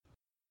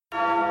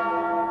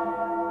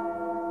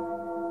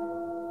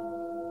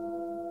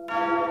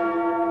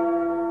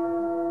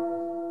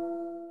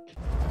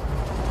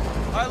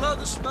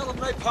the smell of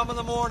napalm in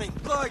the morning.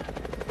 Like...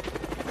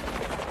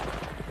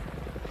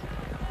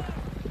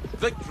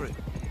 victory.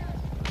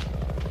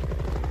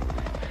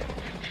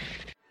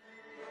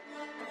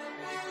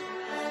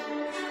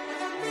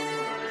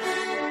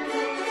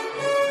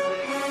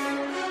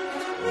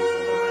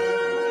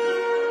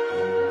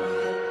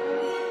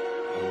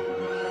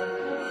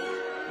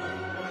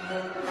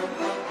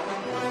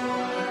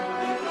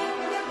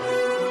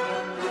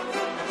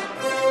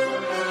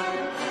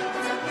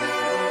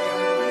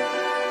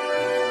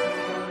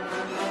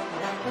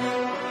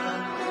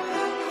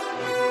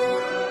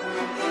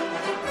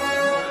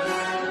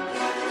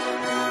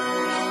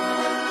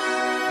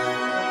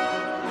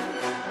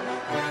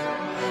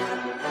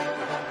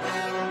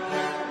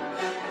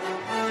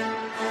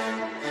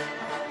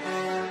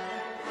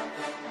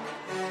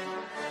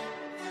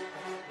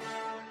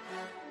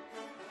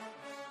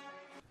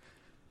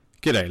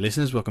 G'day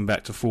listeners, welcome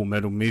back to Full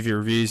Metal Movie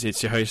Reviews.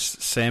 It's your host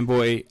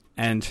Samboy,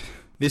 and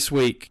this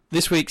week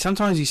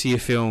sometimes you see a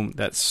film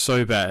that's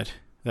so bad,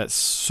 that's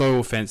so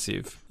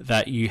offensive,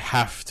 that you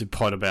have to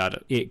pod about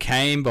it. It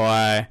came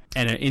by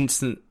in an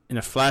instant, in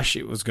a flash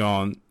it was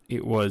gone.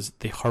 It was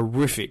the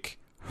horrific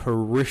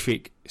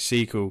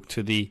sequel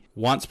to the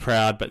once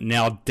proud but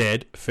now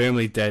dead,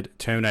 firmly dead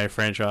Terminator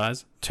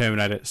franchise,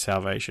 Terminator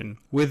Salvation.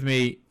 With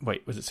me,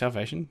 wait, was it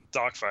Salvation?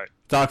 Dark Fate.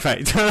 Dark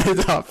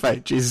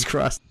Fate, Jesus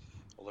Christ.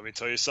 Let me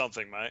tell you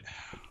something, mate.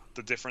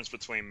 The difference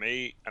between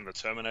me and the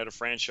Terminator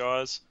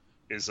franchise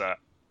is that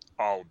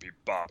I'll be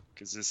bucked,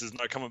 because this is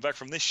no coming back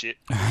from this shit.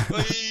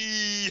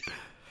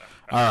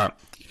 Alright.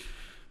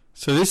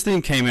 So this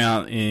thing came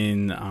out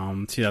in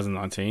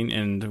 2019,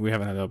 and we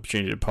haven't had the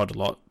opportunity to pod a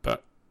lot,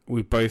 but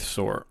we both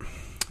saw it.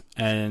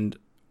 And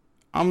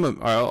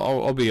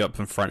I'll be up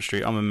from Front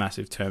Street. I'm a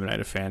massive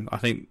Terminator fan. I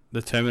think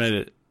the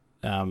Terminator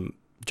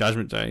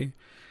Judgment Day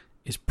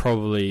is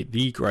probably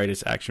the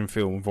greatest action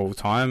film of all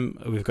time.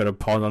 We've got a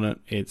pod on it.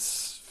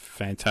 It's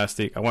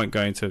fantastic. I won't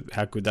go into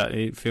how good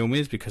that film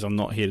is because I'm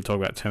not here to talk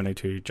about Terminator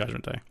 2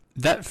 Judgment Day.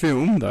 That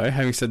film, though,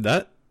 having said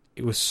that,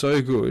 it was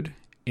so good,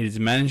 it has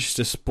managed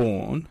to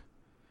spawn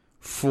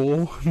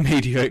 4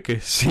 mediocre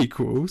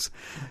sequels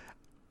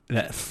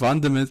that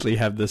fundamentally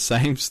have the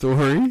same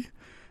story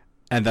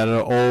and that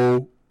are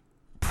all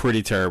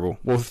pretty terrible.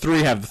 Well,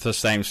 3 have the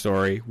same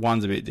story.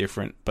 1's a bit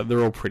different, but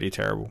they're all pretty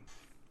terrible.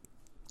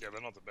 Yeah,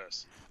 they're not the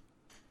best.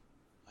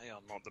 They are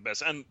not the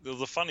best. And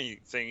the funny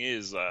thing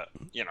is that,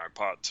 you know,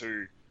 part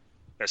 2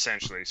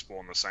 essentially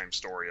spawned the same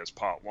story as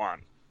part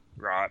 1,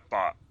 right?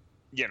 But,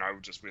 you know,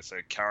 just with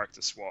a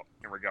character swap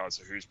in regards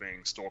to who's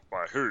being stalked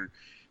by who,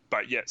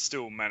 but yet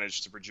still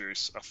managed to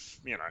produce a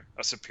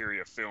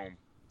superior film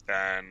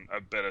and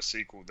a better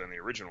sequel than the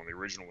original. The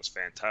original was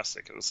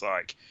fantastic. It was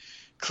like,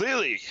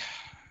 clearly,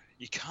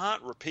 you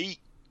can't repeat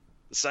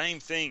the same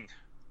thing.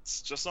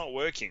 It's just not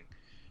working.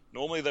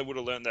 Normally they would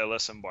have learned their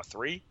lesson by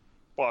 3,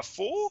 by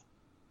 4,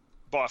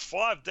 by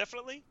 5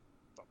 definitely.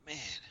 But man,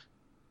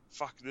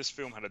 fuck, this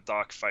film had a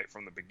dark fate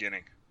from the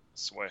beginning. I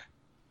swear.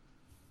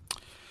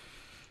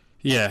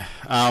 Yeah.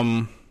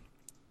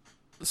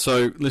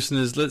 So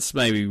listeners, let's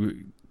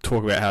maybe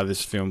talk about how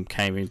this film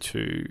came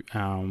into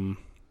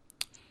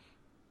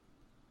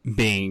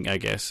being, I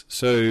guess.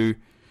 So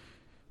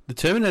the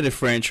Terminator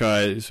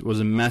franchise was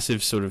a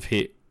massive sort of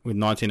hit with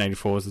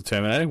 1984's The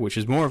Terminator, which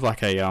is more of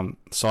like a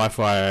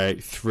sci-fi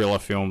thriller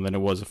film than it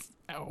was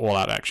an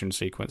all-out action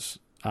sequence.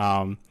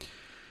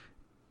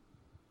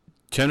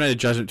 Terminator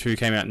Judgment 2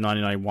 came out in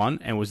 1991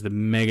 and was the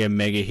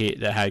mega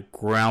hit that had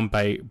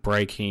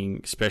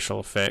groundbreaking special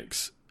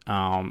effects,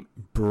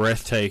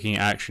 breathtaking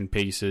action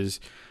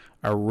pieces,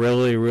 a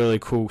really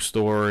cool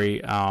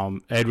story.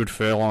 Edward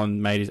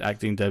Furlong made his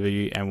acting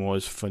debut and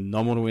was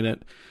phenomenal in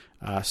it.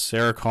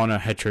 Sarah Connor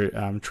had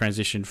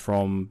transitioned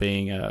from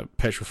being a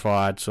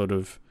petrified sort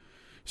of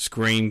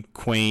scream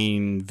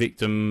queen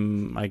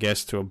victim, I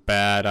guess, to a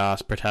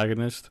badass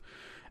protagonist.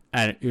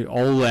 And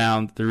all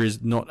around, there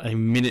is not a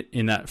minute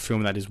in that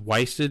film that is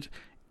wasted.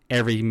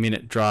 Every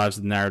minute drives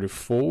the narrative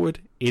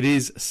forward. It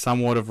is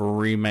somewhat of a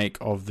remake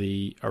of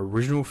the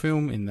original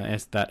film in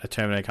that a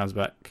Terminator comes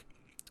back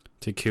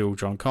to kill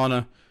John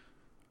Connor,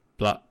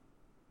 but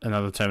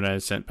another Terminator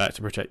is sent back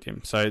to protect him.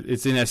 So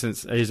it's, in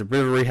essence, it is a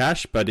bit of a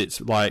rehash, but it's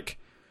like,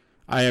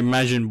 I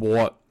imagine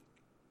what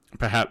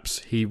perhaps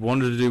he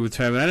wanted to do with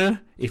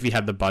Terminator if he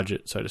had the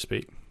budget, so to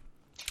speak,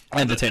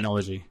 and the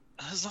technology.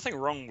 There's nothing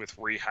wrong with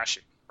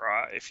rehashing,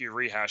 right? If you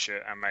rehash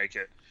it and make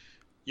it,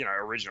 you know,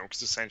 original,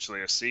 because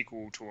essentially a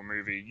sequel to a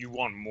movie, you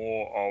want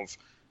more of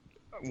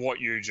what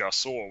you just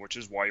saw, which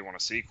is why you want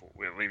a sequel.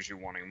 It leaves you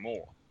wanting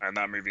more, and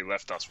that movie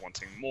left us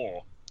wanting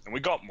more, and we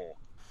got more.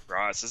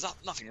 Right, so there's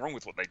nothing wrong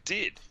with what they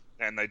did,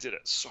 and they did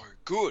it so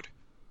good.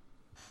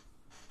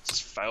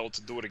 Just failed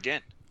to do it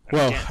again.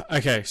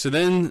 Okay, so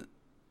then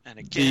and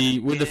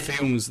again, with the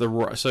films,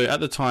 so at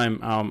the time,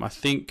 I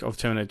think of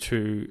Terminator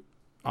 2,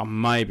 I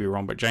may be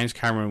wrong, but James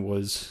Cameron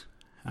was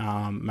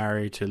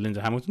married to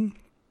Linda Hamilton.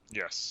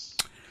 Yes,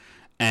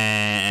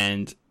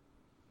 and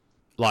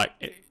like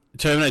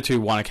Terminator 2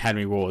 won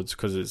Academy Awards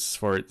because it's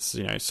for its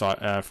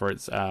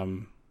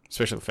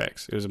special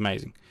effects. It was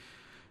amazing.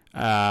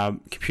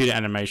 Computer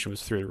animation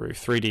was through the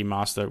roof. 3D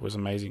Master was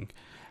amazing.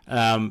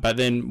 But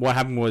then what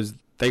happened was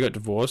they got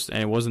divorced,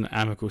 and it wasn't an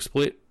amicable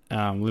split.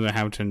 Lima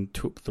Hamilton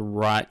took the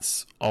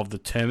rights of the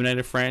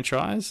Terminator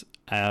franchise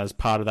as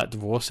part of that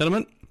divorce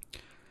settlement,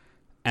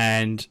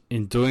 and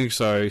in doing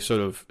so,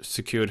 sort of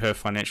secured her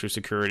financial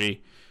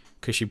security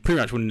because she pretty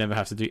much would never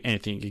have to do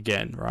anything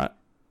again, right?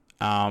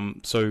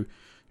 So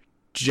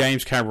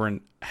James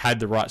Cameron had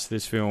the rights to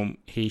this film.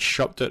 He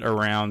shopped it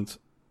around.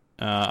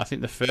 I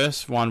think the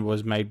first one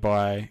was made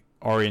by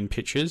Orion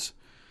Pictures,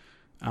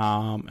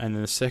 and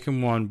then the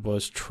second one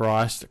was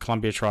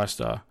Columbia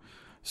TriStar.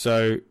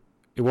 So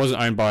it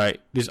wasn't owned by,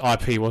 this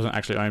IP wasn't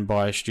actually owned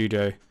by a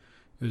studio.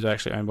 It was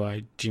actually owned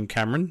by Jim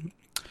Cameron.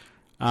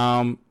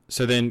 So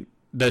when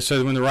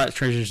the rights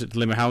transitioned to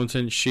Lima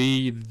Hamilton,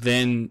 she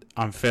then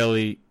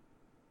unfairly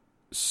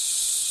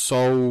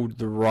sold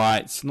the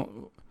rights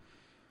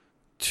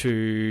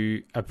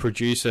to a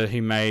producer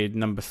who made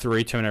number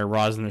 3, Terminator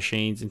Rise of the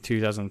Machines, in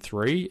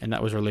 2003, and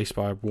that was released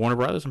by Warner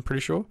Brothers, I'm pretty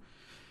sure.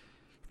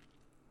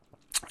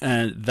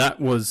 And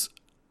that was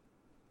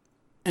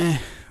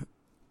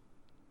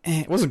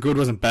it wasn't good,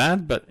 wasn't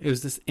bad, but it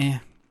was just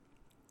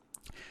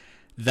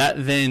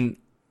That then,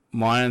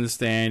 my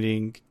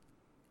understanding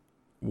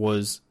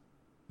was,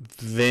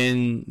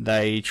 then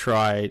they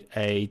tried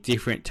a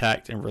different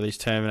tact and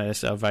released Terminator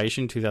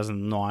Salvation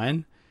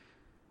 2009,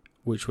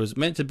 which was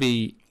meant to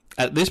be,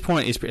 at this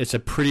point, it's a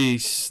pretty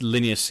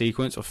linear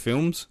sequence of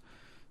films.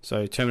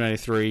 So Terminator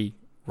 3,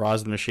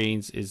 Rise of the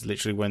Machines, is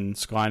literally when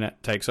Skynet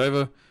takes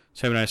over.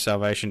 Terminator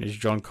Salvation is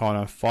John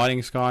Connor fighting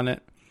Skynet.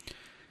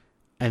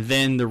 And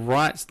then the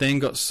rights then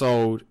got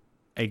sold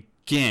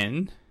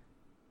again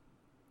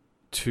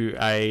to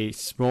a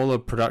smaller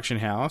production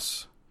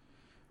house,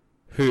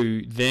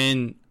 who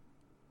then,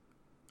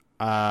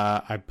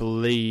 I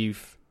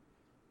believe,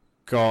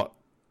 got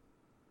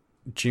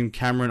Jim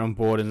Cameron on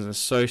board as an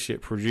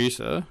associate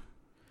producer.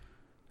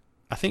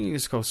 I think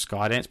it's called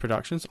Skydance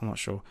Productions, I'm not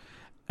sure.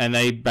 And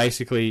they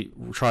basically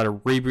try to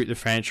reboot the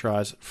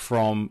franchise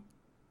from,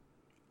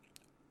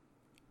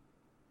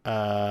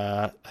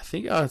 I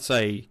think I'd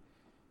say,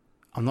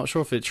 I'm not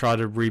sure if it tried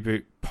to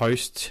reboot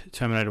post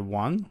Terminator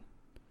 1.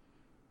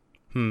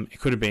 It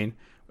could have been.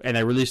 And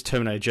they released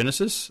Terminator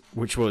Genisys,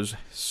 which was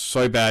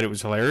so bad it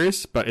was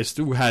hilarious, but it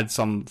still had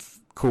some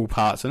cool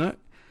parts in it.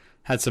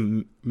 Had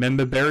some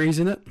member berries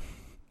in it.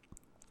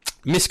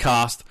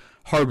 Miscast.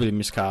 Horribly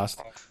miscast.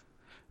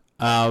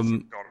 I've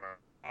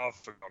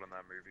forgotten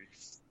that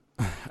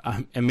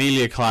movie.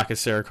 Emilia Clarke as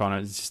Sarah Connor.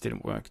 It just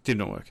didn't work. Did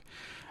not work.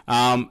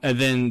 And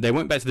then they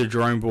went back to the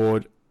drawing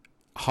board,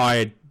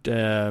 hired...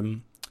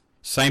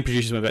 same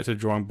producers went back to the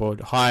drawing board,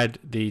 hired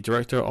the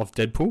director of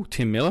Deadpool,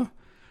 Tim Miller,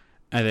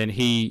 and then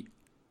he,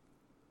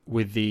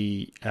 with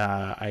the,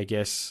 I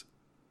guess,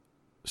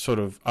 sort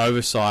of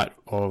oversight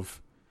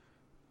of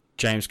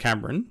James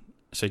Cameron.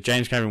 So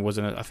James Cameron was,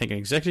 I think, an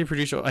executive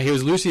producer. He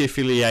was loosely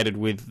affiliated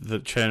with the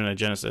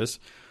Terminator Genisys,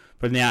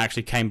 but now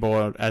actually came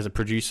aboard as a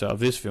producer of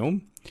this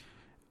film.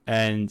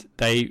 And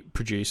they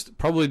produced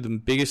probably the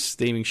biggest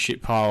steaming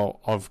shit pile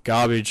of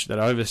garbage that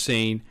I've ever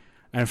seen,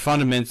 and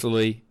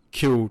fundamentally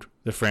killed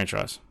the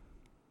franchise.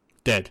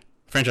 Dead.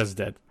 Franchise is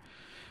dead.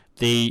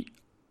 The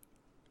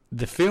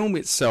film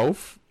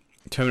itself,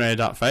 Terminator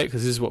Dark Fate,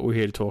 because this is what we're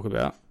here to talk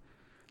about,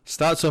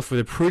 starts off with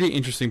a pretty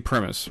interesting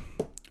premise.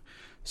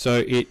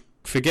 So it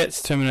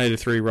forgets Terminator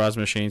 3 Rise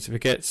of Machines,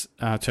 forgets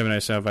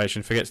Terminator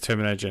Salvation, forgets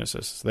Terminator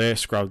Genisys. They're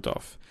scrubbed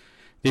off.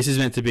 This is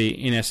meant to be,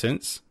 in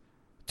essence,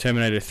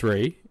 Terminator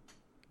 3.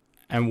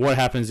 And what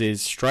happens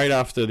is, straight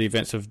after the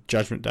events of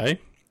Judgment Day,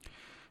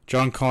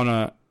 John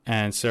Connor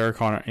and Sarah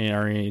Connor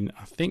are in,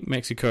 I think,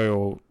 Mexico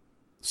or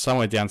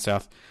somewhere down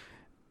south,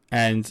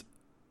 and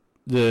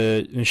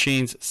the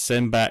machines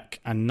send back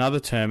another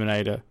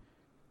Terminator,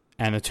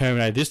 and the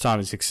Terminator this time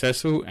is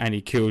successful, and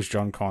he kills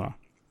John Connor.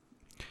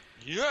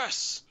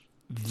 Yes.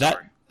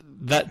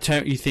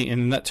 You think,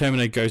 and that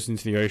Terminator goes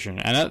into the ocean,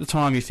 and at the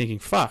time you're thinking,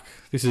 "Fuck,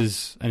 this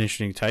is an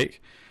interesting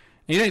take,"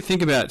 and you don't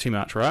think about it too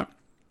much, right?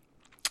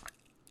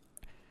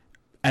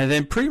 And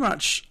then pretty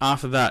much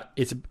after that,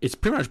 it's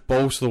pretty much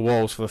balls to the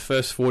walls for the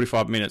first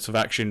 45 minutes of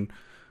action,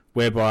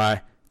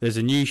 whereby there's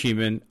a new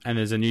human and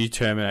there's a new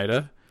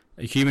Terminator.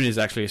 A human is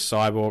actually a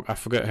cyborg. I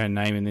forgot her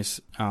name in this.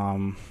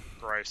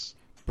 Grace.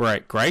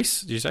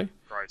 Grace? Did you say?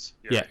 Grace.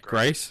 Yeah,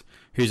 Grace,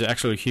 who's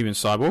actually a human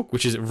cyborg,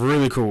 which is a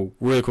really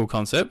cool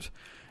concept.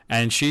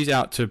 And she's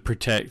out to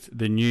protect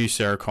the new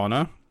Sarah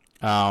Connor.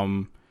 What's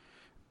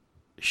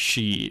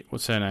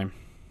her name?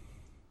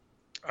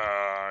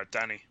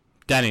 Danny.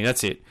 Danny,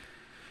 that's it.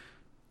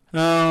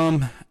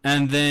 And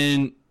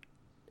then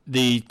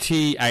the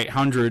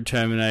T-800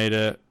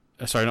 Terminator...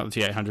 sorry, not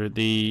the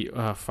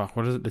T-800.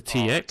 What is it? The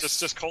TX?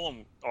 Just call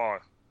him...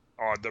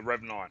 the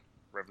Rev 9.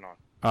 Rev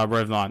 9.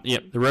 Rev 9.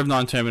 Yep, the Rev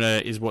 9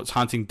 Terminator is what's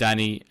hunting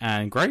Danny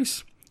and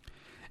Grace.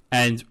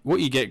 And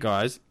what you get,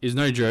 guys, is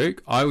no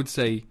joke. I would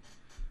say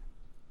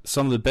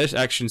some of the best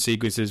action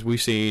sequences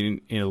we've seen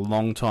in a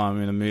long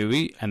time in a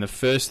movie. And the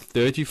first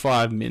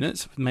 35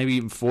 minutes, maybe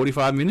even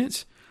 45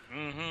 minutes,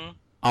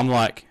 I'm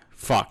like...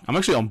 fuck, I'm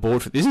actually on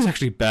board for this. Is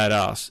actually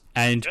badass.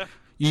 And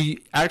you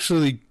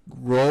actually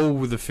roll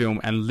with the film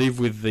and live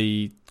with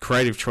the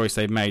creative choice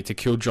they made to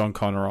kill John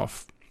Connor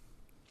off.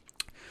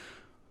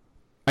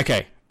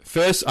 Okay,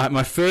 first,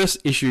 my first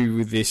issue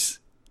with this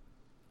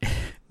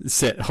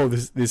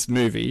this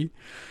movie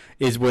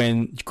is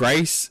when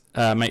Grace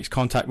makes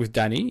contact with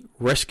Danny,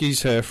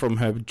 rescues her from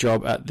her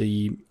job at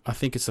I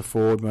think it's the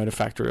Ford Motor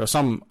Factory or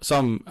some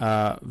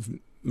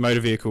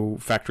motor vehicle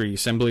factory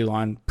assembly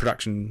line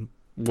production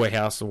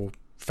warehouse or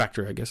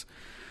factory, I guess.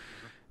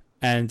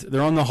 And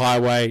they're on the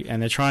highway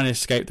and they're trying to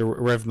escape the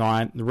Rev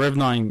 9. The Rev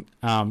 9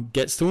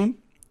 gets to them,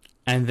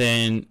 and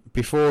then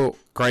before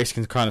Grace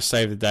can kind of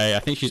save the day, I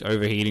think she's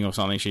overheating or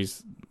something.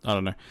 I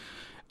don't know.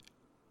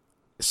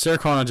 Sarah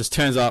Connor just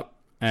turns up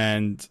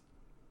and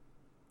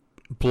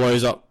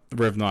blows up the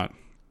Rev 9.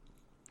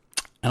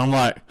 And I'm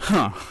like,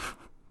 huh.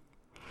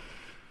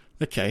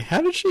 Okay,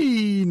 how did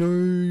she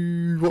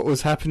know what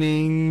was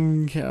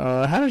happening?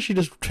 How did she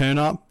just turn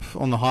up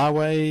on the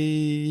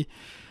highway?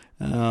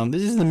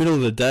 This is in the middle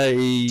of the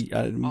day.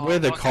 Where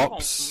the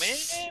cops? On, man.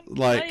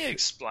 Like, they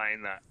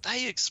explain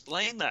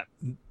that.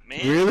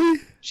 Man.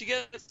 Really? She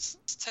gets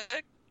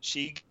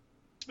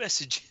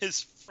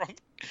messages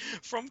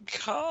from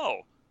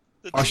Carl.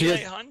 The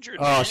T800.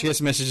 Oh, she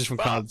gets messages from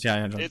Carl. The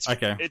T800.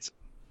 Okay.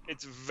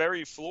 It's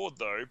very flawed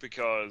though,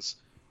 because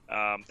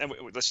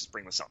let's just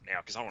bring this up now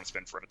because I don't want to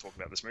spend forever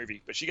talking about this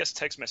movie. But she gets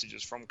text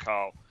messages from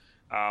Carl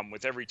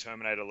with every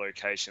Terminator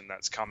location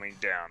that's coming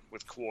down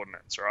with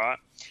coordinates, right?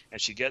 And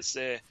she gets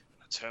there,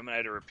 a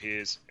Terminator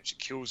appears, and she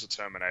kills the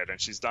Terminator,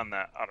 and she's done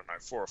that, I don't know,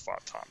 4 or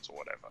 5 times or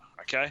whatever,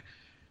 okay?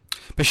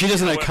 But she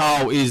doesn't know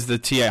Carl is the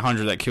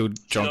T800 that killed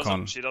John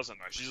Connor. She doesn't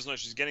know. She just knows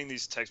she's getting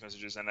these text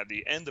messages, and at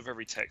the end of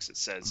every text it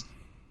says,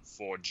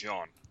 for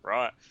John,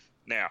 right?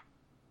 Now,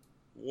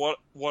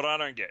 what I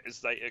don't get is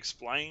they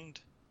explained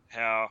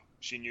how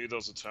she knew there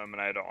was a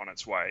Terminator on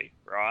its way,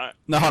 right?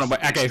 No, hold on,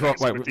 wait. Okay,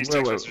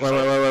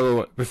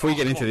 wait. Before you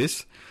get into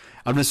this,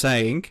 I'm just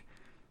saying,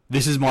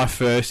 this is my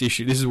first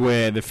issue. This is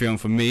where the film,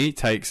 for me,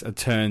 takes a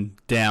turn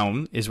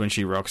down, is when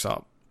she rocks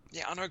up.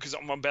 Yeah, I know, because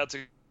I'm about to...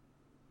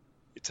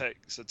 It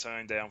takes a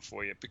turn down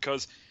for you,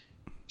 because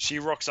she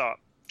rocks up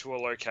to a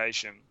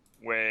location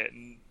where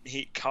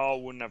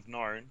Carl wouldn't have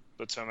known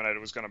the Terminator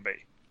was going to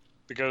be.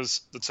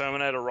 Because the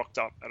Terminator rocked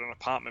up at an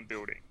apartment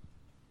building,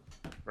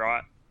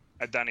 right?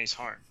 At Danny's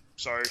home.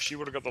 So she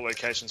would have got the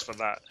locations for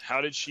that.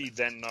 How did she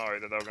then know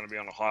that they were going to be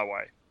on a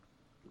highway?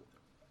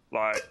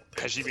 Like,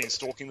 has she been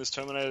stalking this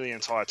Terminator the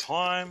entire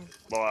time?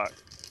 Like,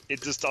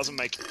 it just doesn't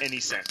make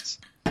any sense.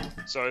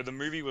 So the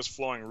movie was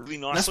flowing really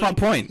nicely. That's my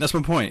point.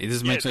 It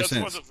just makes no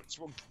sense. That's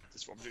what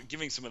I'm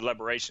giving some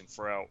elaboration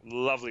for our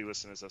lovely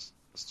listeners as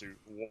to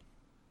what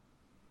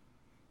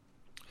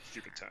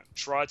stupid turn.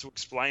 Tried to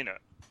explain it,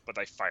 but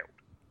they failed.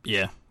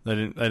 Yeah, they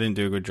didn't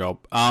do a good job.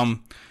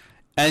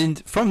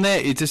 And from there,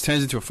 it just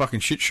turns into a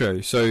fucking shit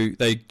show. So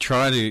they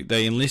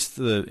enlist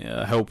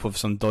the help of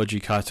some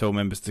dodgy cartel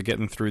members to get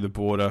them through the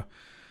border.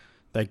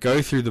 They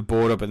go through the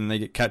border, but then they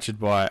get captured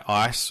by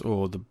ICE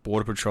or the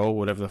Border Patrol,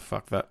 whatever the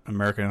fuck that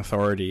American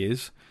authority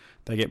is.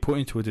 They get put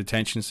into a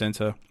detention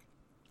center.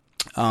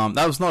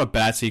 That was not a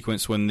bad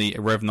sequence when the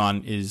Rev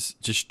 9 is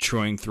just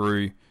chewing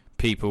through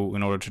people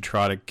in order to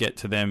try to get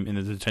to them in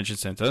the detention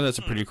center. That's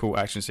a pretty cool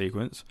action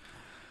sequence.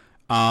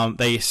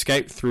 They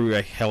escape through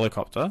a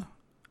helicopter,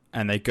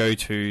 and they go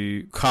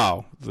to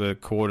Carl, the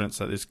coordinates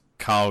that this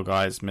Carl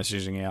guy is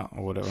messaging out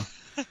or whatever.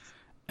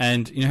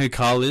 And you know who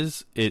Carl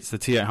is? It's the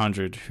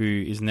T800,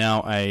 who is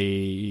now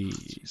he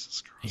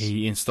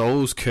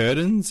installs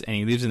curtains, and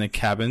he lives in a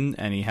cabin,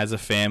 and he has a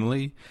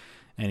family,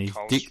 and his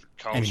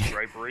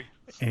drapery.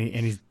 And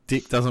his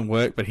dick doesn't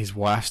work, but his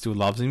wife still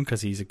loves him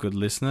because he's a good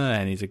listener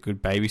and he's a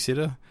good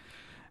babysitter.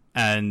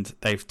 And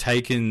they've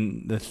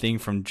taken the thing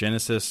from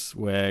Genesis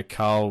where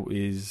Carl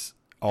is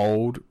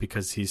old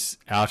because his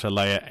outer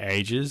layer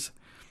ages,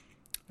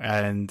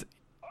 and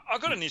I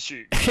got an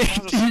issue.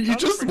 You're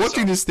just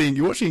watching this thing.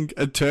 You're watching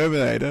a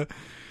Terminator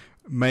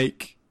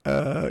make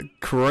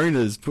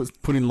Coronas,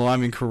 put in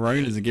lime in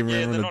Coronas and give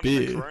everyone a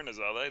beer. Yeah, they're not Coronas,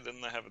 are they? Then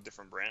they have a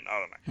different brand. I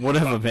don't know.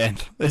 Whatever, man.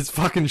 It's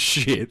fucking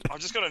shit. I've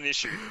just got an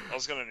issue.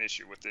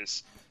 With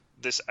this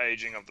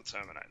aging of the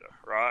Terminator,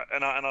 right?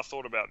 And I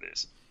thought about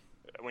this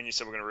when you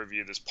said we're going to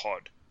review this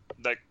pod.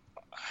 Like,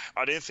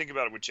 I didn't think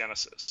about it with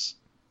Genesis,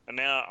 and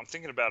now I'm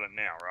thinking about it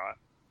now, right?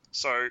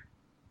 So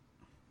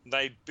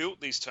they built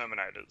these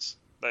Terminators.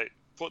 They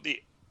put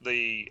the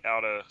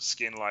outer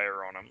skin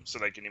layer on them so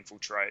they can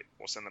infiltrate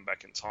or send them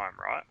back in time,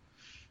 right?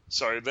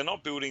 So they're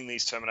not building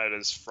these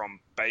Terminators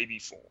from baby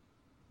form.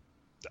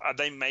 Are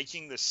they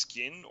making the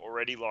skin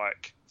already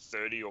like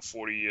 30 or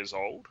 40 years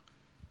old?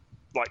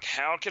 Like,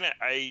 how can it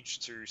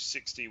age to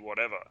 60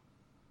 whatever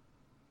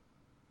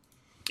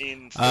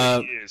in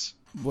 30 years?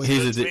 Well,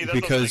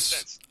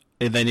 because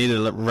they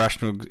needed a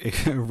rational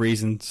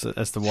reason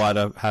as to why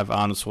to have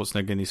Arnold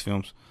Schwarzenegger in these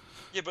films.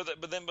 Yeah, but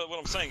what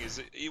I'm saying is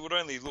he would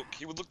look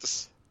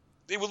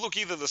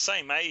either the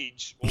same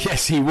age. Or...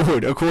 Yes, he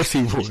would. Of course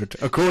he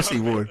would. Of course he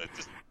would.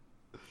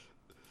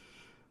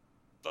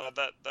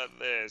 that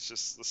there's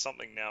just there's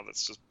something now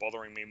that's just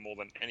bothering me more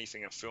than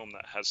anything in film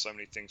that has so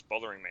many things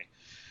bothering me.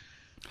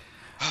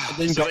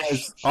 Then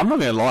guys, I'm not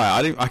gonna lie,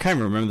 I can't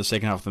even remember the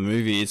second half of the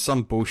movie. It's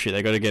some bullshit.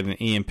 They got to get an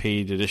EMP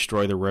to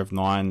destroy the Rev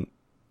 9,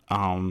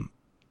 and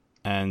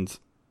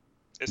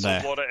it's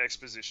a lot of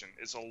exposition.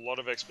 It's a lot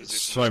of exposition.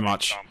 So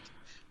much.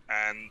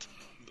 And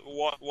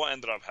what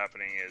ended up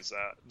happening is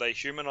that they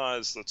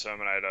humanized the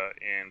Terminator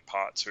in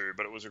Part 2,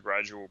 but it was a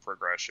gradual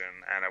progression,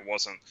 and it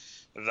wasn't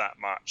that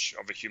much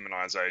of a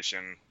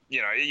humanization.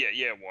 You know,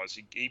 it was.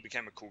 He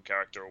became a cool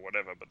character or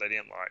whatever, but they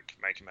didn't like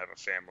make him have a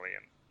family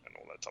and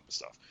all that type of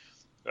stuff.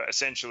 But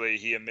essentially,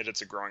 he admitted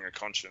to growing a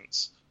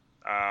conscience,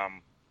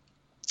 and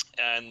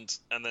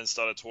then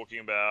started talking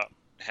about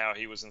how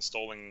he was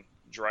installing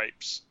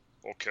drapes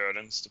or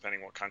curtains,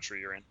 depending what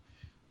country you're in,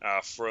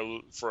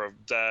 for a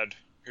dad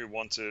who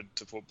wanted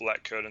to put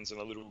black curtains in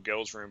a little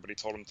girl's room, but he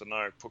told him to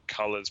no, put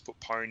colors, put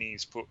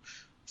ponies, put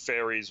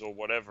fairies or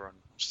whatever. And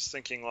I was just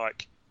thinking,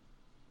 like,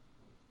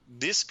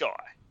 this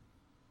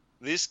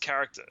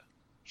character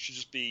should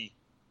just be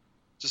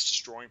just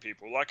destroying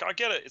people. Like, I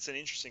get it, it's an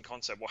interesting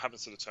concept, what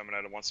happens to the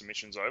Terminator once the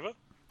mission's over,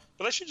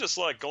 but they should just,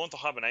 like, go into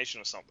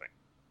hibernation or something.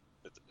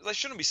 They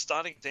shouldn't be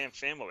starting a damn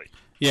family.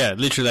 Yeah,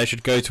 literally, they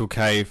should go to a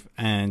cave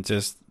and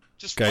just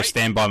go wait.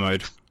 standby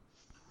mode.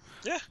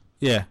 Yeah.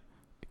 Yeah,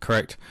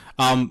 correct.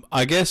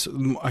 I guess,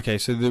 okay,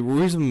 so the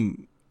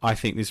reason I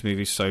think this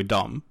movie is so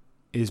dumb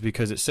is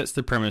because it sets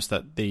the premise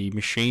that the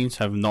machines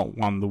have not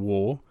won the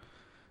war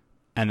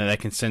and that they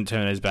can send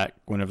Terminators back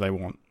whenever they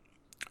want.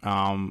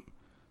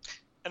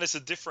 And it's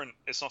not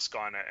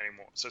Skynet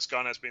anymore. So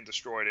Skynet's been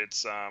destroyed.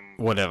 It's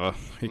whatever.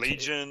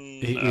 Legion.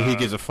 He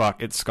gives a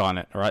fuck. It's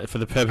Skynet, all right? For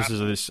the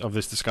purposes of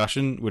this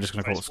discussion, we're just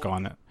going to call it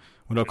Skynet.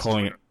 We're not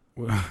calling it.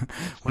 We're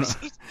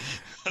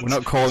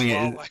not calling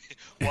it.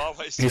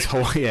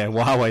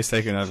 Huawei's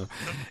taken over.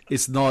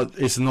 It's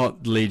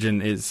not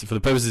Legion. It's for the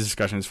purposes of this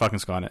discussion. It's fucking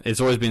Skynet.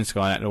 It's always been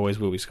Skynet. It always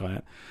will be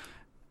Skynet.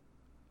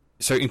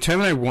 So in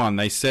Terminator 1,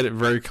 they said it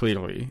very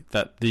clearly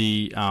that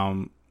the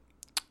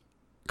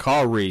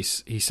Kyle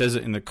Reese, he says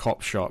it in the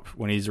cop shop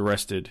when he's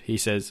arrested. He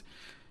says,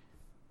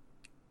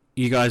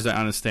 "You guys don't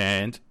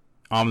understand.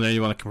 I'm the only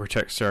one that can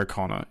protect Sarah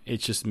Connor.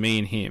 It's just me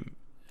and him."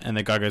 And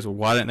the guy goes, "Well,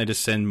 why don't they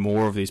just send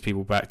more of these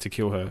people back to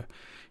kill her?"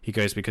 He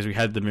goes, "Because we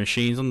had the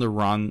machines on the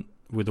run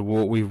with the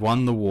war. We've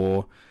won the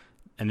war,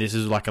 and this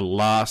is like a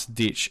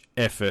last-ditch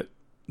effort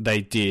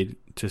they did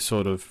to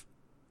sort of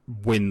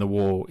win the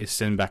war, is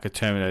send back a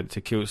Terminator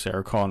to kill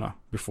Sarah Connor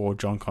before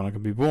John Connor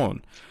could be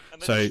born."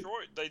 And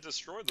they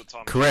destroyed the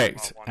time.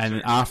 Correct. And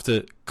then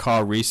after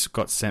Kyle Reese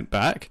got sent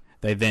back,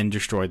 they then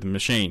destroyed the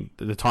machine,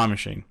 the time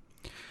machine.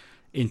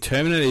 In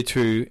Terminator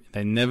 2,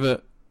 they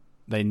never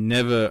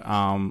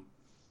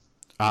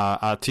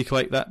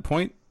articulate that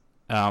point.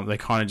 They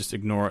kind of just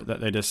ignore it, that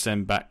they just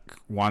send back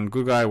one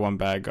good guy, one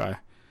bad guy.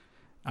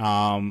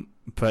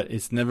 But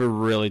it's never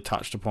really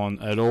touched upon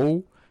at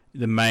all.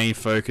 The main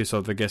focus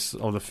of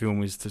the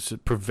film is to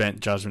prevent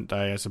Judgment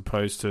Day, as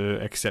opposed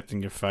to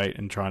accepting your fate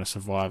and trying to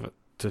survive it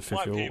to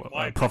fulfill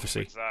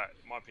prophecy.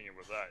 My opinion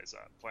with that is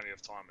that plenty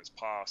of time has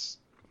passed,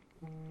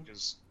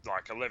 because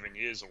like 11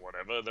 years or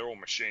whatever, they're all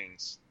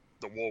machines.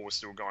 The war was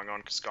still going on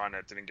because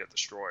Skynet didn't get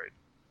destroyed,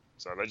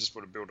 so they just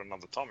would have built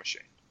another time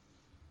machine.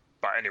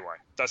 But anyway,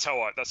 that's how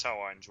I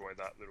enjoy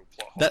that little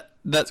plot hole.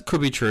 That could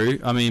be true.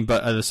 I mean,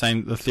 but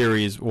the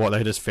theory is what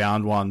they just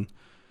found one,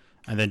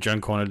 and then John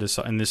Connor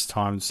and this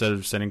time, instead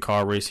of sending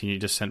Kyle Reese, he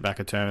just sent back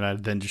a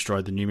Terminator, then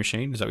destroyed the new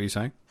machine. Is that what you're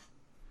saying?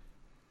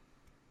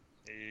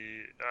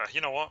 You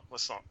know what?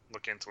 Let's not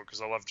look into it, because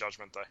I love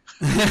Judgment Day.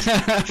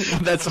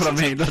 That's what I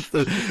mean.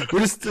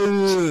 We'll just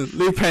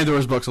leave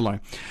Pandora's box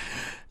alone.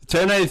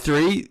 Terminator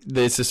 3,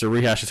 there's just a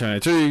rehash of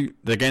Terminator 2.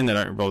 Again, they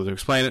don't bother to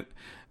explain it.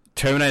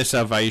 Terminator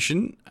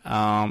Salvation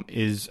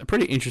is a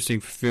pretty interesting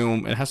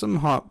film. It has some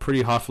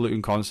pretty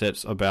highfalutin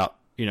concepts about,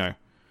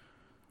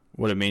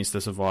 what it means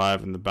to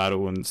survive and the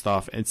battle and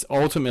stuff. It's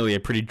ultimately a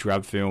pretty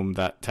drab film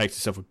that takes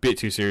itself a bit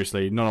too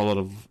seriously. Not a lot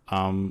of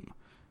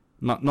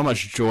not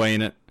much joy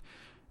in it.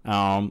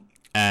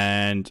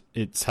 And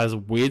it has a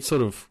weird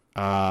sort of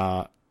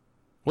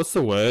what's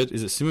the word?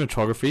 Is it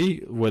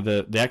cinematography, where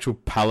the actual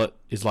palette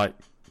is like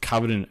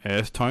covered in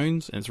earth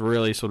tones, and it's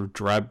really sort of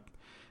drab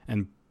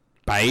and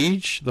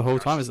beige the whole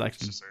time. It's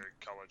actually just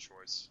a color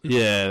choice.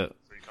 Yeah,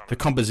 the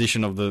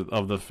composition of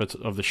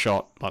the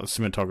shot, like the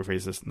cinematography,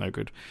 is just no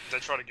good. They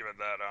try to give it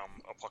that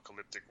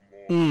apocalyptic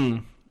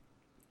war.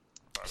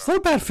 It's not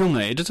a bad film,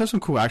 though. It just has some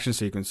cool action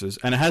sequences,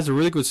 and it has a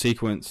really good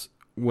sequence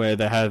where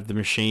they have the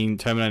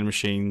Terminator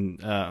machine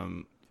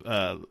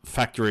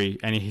factory,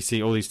 and you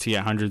see all these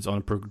T-800s on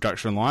a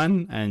production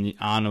line, and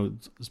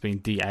Arnold's been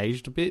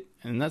de-aged a bit,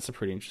 and that's a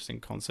pretty interesting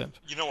concept.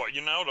 You know what?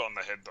 You nailed it on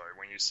the head, though,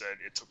 when you said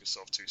it took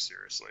itself too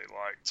seriously.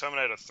 Like,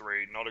 Terminator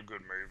 3, not a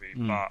good movie,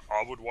 but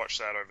I would watch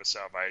that over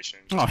Salvation.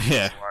 Oh,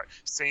 yeah. Like,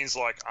 scenes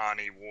like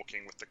Arnie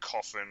walking with the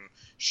coffin,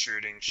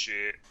 shooting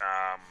shit,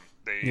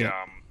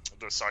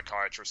 the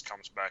psychiatrist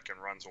comes back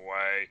and runs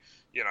away.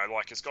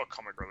 Like, it's got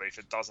comic relief.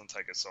 It doesn't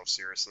take itself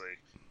seriously,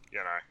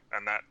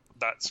 and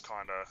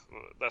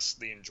that's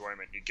the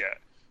enjoyment you get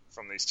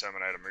from these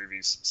Terminator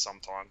movies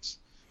sometimes.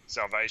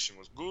 Salvation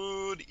was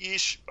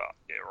good-ish, but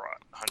yeah, right.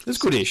 100%. It was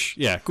goodish.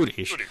 Yeah,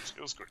 goodish.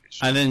 It was goodish.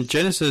 And then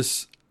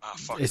Genesis.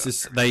 Fuck It's that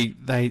just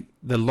movie.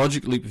 the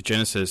logic loop of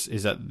Genesis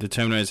is that the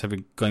Terminators have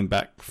been going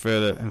back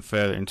further and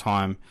further in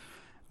time.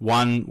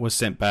 One was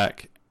sent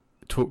back,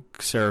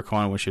 took Sarah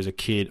Connor when she was a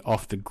kid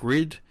off the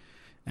grid,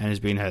 and has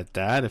been her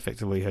dad,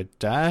 effectively her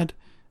dad,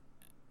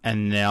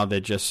 and now they're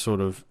just sort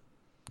of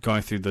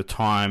going through the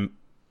time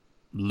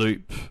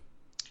loop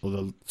or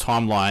the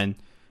timeline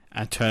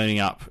and turning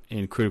up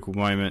in critical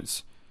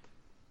moments.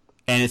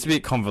 And it's a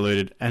bit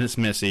convoluted and it's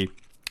messy.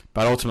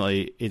 But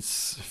ultimately,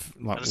 it's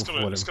like And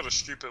whatever. it's got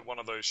one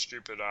of those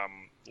stupid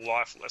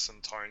life lesson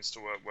tones to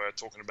it. We're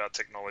talking about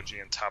technology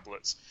and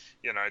tablets,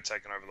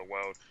 taking over the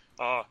world.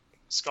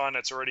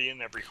 Skynet's already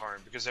in every home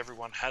because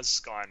everyone has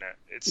Skynet.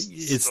 It's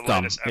the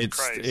dumb. latest app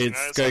craze.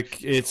 Go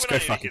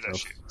fuck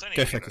yourself.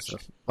 Go fuck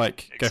yourself.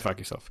 Go fuck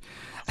yourself.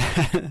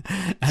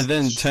 And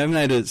then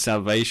Terminator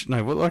Salvation.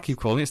 No, what do I keep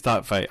calling it?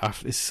 Dark Fate.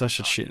 It's such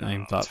a shit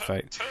name. Dark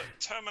Fate.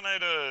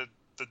 Terminator: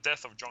 The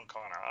Death of John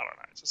Connor. I don't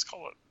know. Just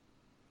call it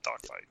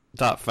Dark Fate.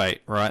 Dark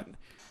Fate, right?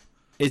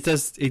 It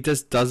does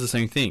the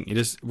same thing. It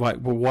just well,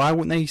 why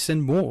wouldn't they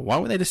send more? Why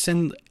would they just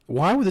send?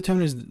 Why would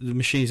the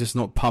machines just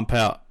not pump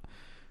out?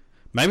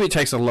 Maybe it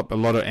takes a lot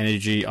of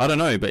energy. I don't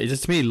know, but it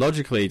just to me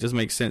logically it doesn't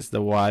make sense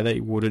that why they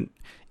wouldn't.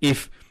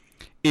 If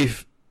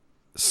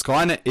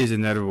Skynet is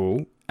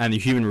inevitable and the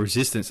human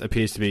resistance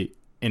appears to be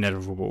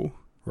inevitable,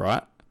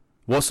 right?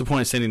 What's the point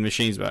of sending the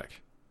machines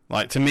back?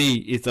 Like to me,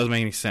 it doesn't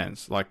make any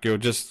sense. Like you're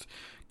just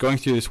going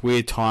through this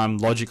weird time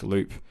logic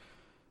loop.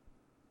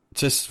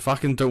 Just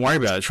fucking don't worry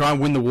about it. Try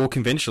and win the war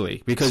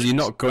conventionally because you're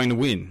not going to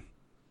win.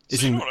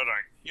 So you know what I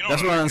don't.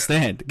 That's what I don't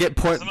understand. Get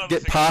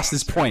past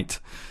this point.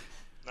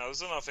 No,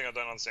 there's another thing I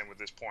don't understand with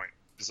this point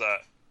is that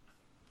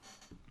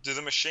do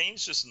the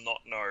machines just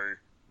not know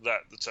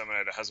that the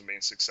Terminator hasn't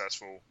been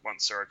successful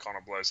once Sarah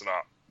Connor blows it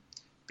up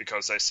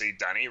because they see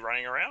Danny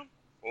running around,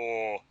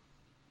 or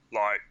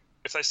like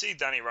if they see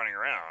Danny running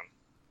around,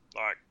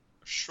 like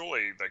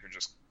surely they could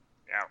just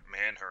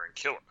outman her and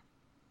kill her.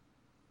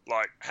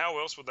 Like, how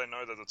else would they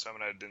know that the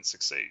Terminator didn't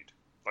succeed?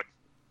 Like,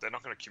 they're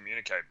not going to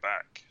communicate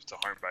back to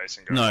home base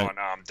and go, No. "Oh,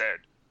 no, I'm dead."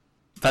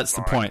 That's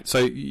the point. So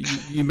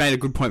you made a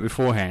good point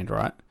beforehand,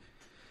 right?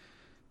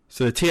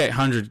 So the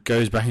T-800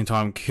 goes back in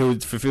time,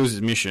 fulfills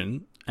its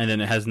mission, and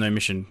then it has no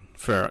mission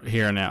for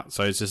here and out.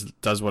 So it just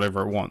does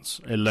whatever it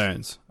wants. It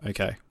learns.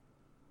 Okay.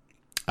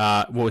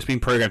 Well, it's been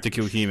programmed to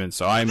kill humans,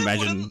 so I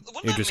imagine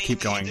it'll just keep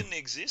going. He didn't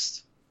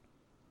exist?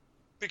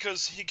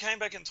 Because he came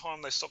back in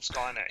time, they stopped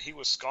Skynet. He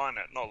was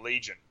Skynet, not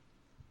Legion.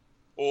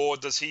 Or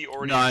does he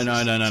already exist in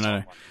this No.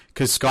 timeline?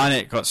 Because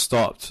Skynet got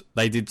stopped.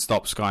 They did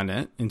stop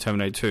Skynet in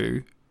Terminator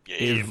 2.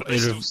 Yeah, but they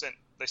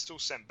still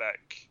sent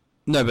back.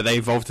 No, but they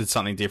evolved to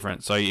something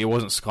different. So it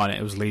wasn't Skynet,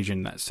 it was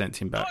Legion that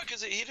sent him No, back.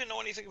 because he didn't know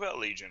anything about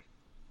Legion.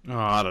 Oh,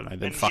 I don't know.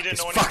 Then And fuck he this,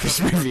 didn't know fuck this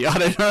anything movie. I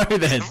don't know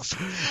then.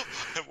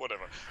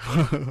 Whatever.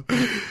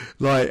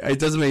 Like, it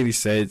doesn't make any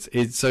sense.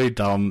 It's so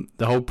dumb.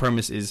 The whole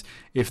premise is,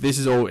 if this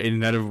is all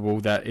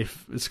inevitable, that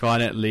if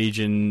Skynet,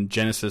 Legion,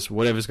 Genesis,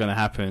 whatever's going to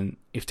happen,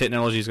 if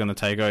technology is going to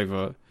take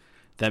over,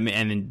 then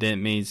it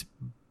means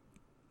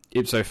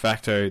ipso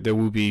facto there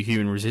will be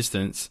human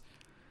resistance,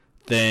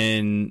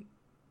 then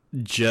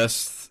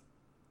just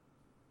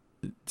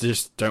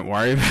don't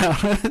worry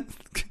about it.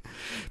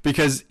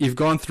 Because you've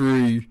gone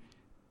through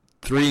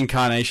three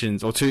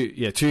incarnations of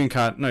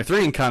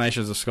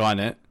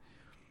Skynet.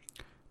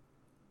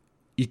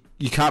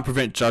 You can't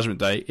prevent Judgment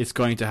Day. It's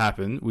going to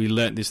happen. We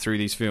learnt this through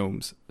these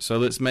films. So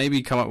let's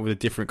maybe come up with a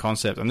different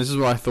concept. And this is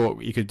what I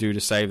thought you could do to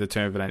save the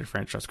Terminator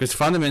franchise. Because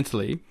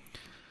fundamentally,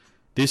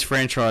 this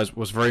franchise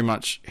was very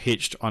much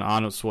hitched on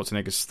Arnold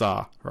Schwarzenegger's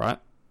star, right?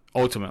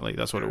 Ultimately,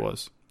 that's what it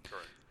was.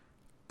 Correct.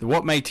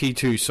 What made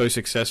T2 so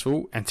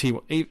successful, and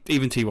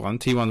even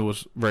T1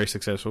 was very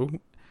successful,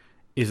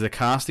 is the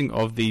casting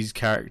of these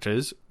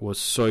characters was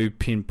so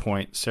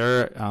pinpoint.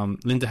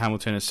 Linda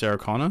Hamilton as Sarah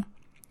Connor,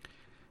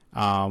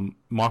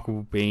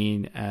 Michael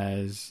Biehn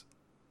as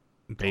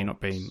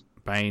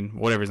Bain,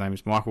 whatever his name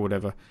is, Michael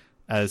whatever,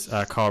 as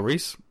Kyle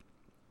Reese,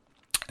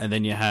 and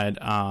then you had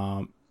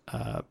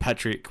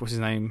Patrick, what's his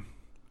name?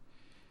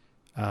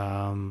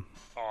 Robert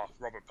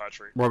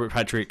Patrick. Robert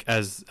Patrick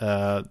as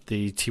the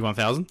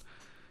T-1000,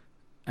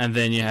 and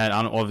then you had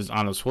Arnold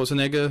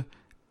Schwarzenegger,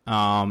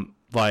 and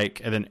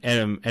then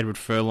Edward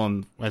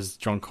Furlong as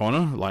John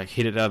Connor,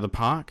 hit it out of the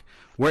park.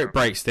 Where it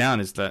breaks down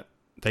is that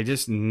they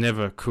just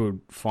never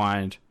could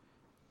find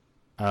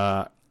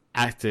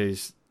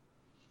actors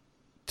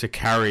to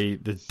carry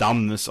the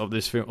dumbness of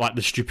this film,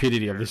 the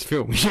stupidity of this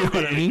film. You know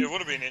what I mean? It would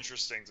have been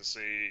interesting to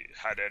see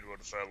had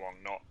Edward Furlong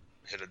not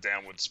hit a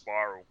downward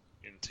spiral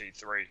in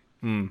T3,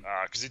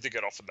 because he did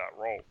get offered that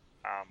role.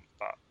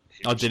 But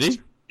did he?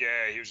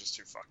 Yeah, he was just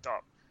too fucked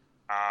up.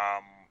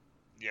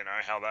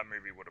 How that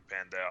movie would have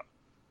panned out.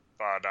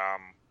 But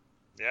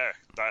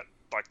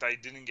they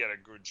didn't get a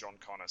good John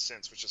Connor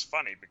since, which is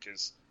funny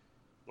because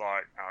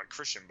Like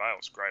Christian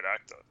Bale's a great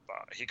actor,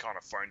 but he kind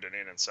of phoned it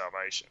in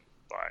Salvation.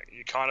 Like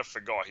you kind of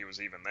forgot he was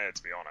even there,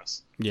 to be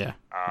honest. Yeah.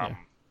 I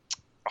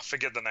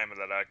forget the name of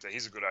that actor.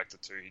 He's a good actor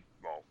too.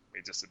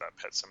 He just did that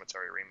Pet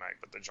Sematary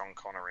remake, but the John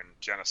Connor in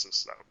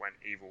Genesis that went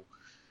evil.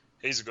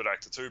 He's a good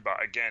actor too,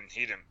 but again,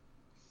 he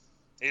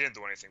didn't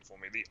do anything for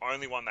me. The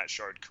only one that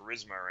showed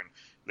charisma and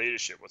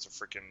leadership was a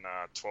freaking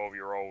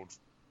 12-year-old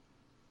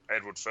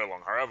Edward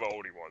Furlong, however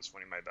old he was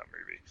when he made that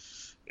movie,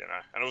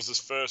 and it was his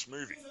first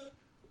movie.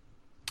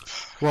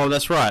 Well,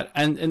 that's right,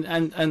 and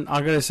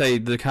I gotta say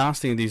the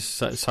casting of these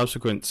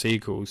subsequent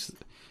sequels,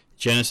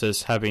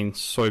 Genesis having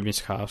so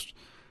miscast,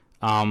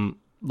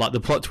 like the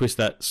plot twist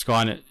that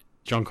Skynet,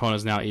 John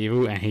Connor's now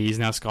evil and he is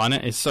now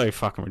Skynet is so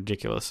fucking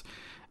ridiculous.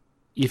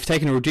 You've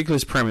taken a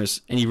ridiculous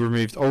premise and you've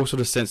removed all sort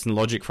of sense and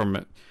logic from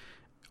it.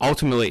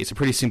 Ultimately, it's a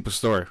pretty simple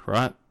story,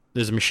 right?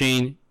 There's a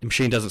machine, the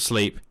machine doesn't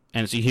sleep,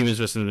 and it's a humans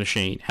versus the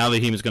machine. How are the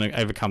humans going to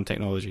overcome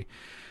technology?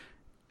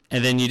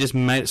 And then you just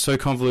made it so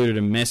convoluted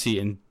and messy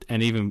and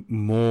even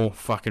more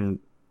fucking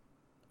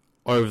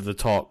over the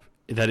top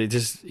that you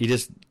just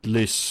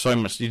lose so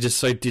much. You're just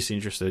so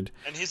disinterested.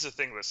 And here's the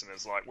thing,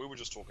 listeners, like we were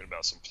just talking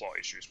about some plot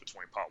issues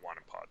between part 1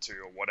 and part 2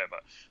 or whatever,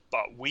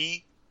 but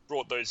we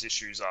brought those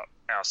issues up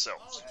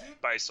ourselves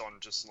based on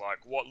just like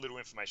what little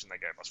information they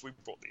gave us. We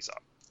brought these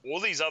up. All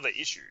these other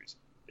issues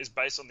is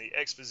based on the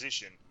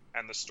exposition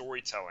and the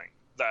storytelling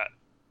that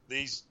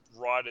these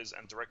writers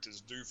and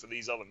directors do for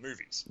these other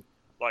movies.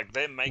 Like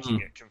they're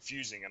making it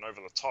confusing and over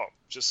the top.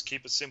 Just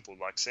keep it simple.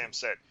 Like Sam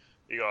said,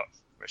 you got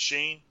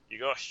machine, you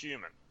got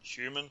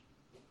human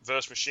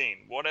versus machine,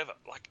 whatever.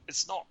 Like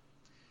it's not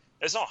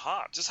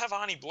hard. Just have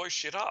Arnie blow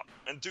shit up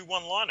and do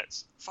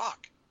one-liners.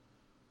 Fuck,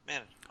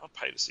 man, I'd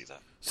pay to see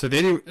that. So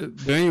the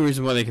only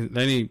reason why the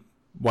only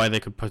way they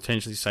could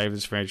potentially save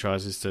this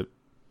franchise is to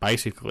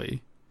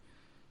basically,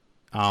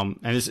 and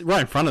it's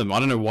right in front of them. I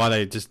don't know why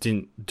they just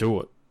didn't do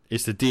it.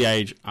 Is to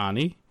de-age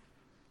Arnie,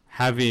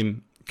 have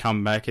him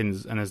come back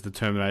as the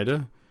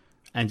Terminator,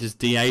 and just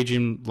de-age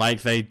him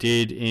like they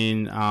did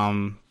in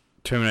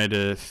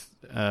Terminator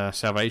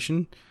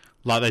Salvation,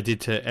 like they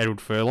did to Edward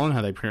Furlong,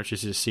 how they pretty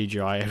much just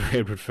CGI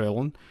Edward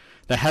Furlong.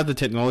 They have the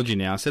technology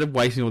now. Instead of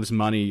wasting all this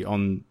money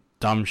on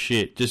dumb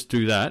shit, just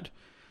do that.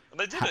 And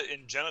they did it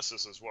in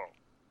Genesis as well.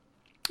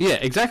 Yeah,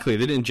 exactly.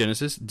 They did it in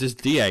Genesis.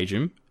 Just de-age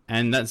him,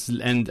 and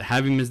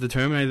have him as the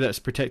Terminator that's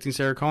protecting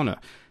Sarah Connor.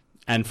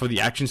 And for the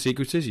action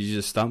sequences, you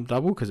just stunt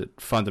double because it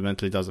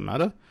fundamentally doesn't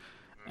matter.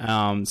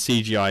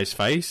 CGI his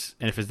face,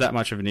 and if it's that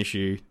much of an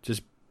issue,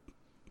 just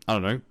I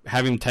don't know,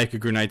 have him take a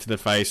grenade to the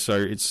face so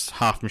it's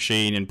half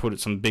machine and put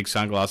some big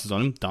sunglasses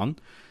on him. Done.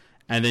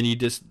 And then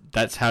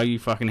that's how you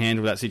fucking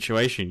handle that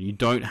situation. You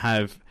don't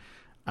have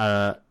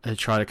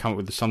try to come up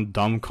with some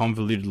dumb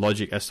convoluted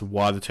logic as to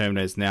why the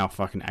Terminator is now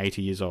fucking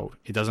 80 years old.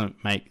 It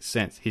doesn't make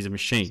sense. He's a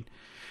machine.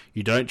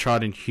 You don't try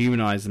to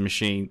humanize the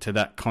machine to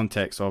that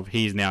context of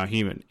he's now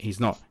human. He's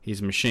not. He's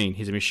a machine.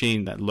 He's a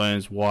machine that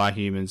learns why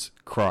humans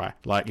cry.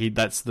 Like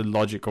that's the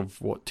logic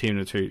of what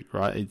Terminator 2,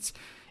 right?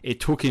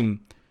 It took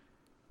him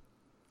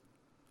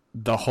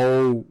the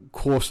whole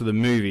course of the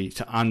movie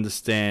to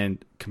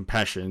understand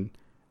compassion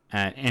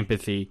and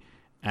empathy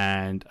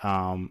and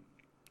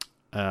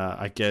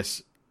I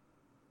guess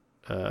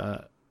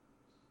that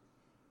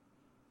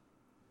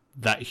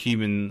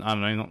human, I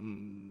don't know,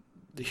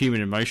 not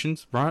human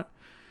emotions, right?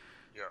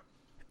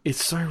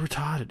 It's so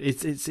retarded.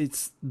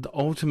 It's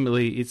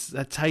ultimately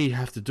that's how you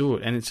have to do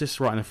it, and it's just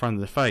right in the front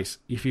of the face.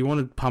 If you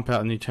want to pump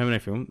out a new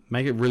Terminator film,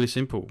 make it really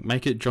simple.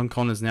 Make it John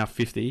Connor's now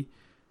 50,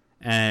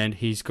 and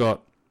he's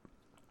got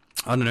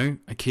I don't know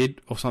a kid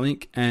or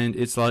something, and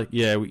it's like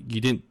you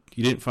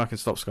didn't fucking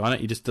stop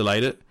Skynet, you just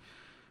delayed it,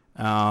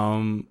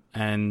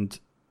 and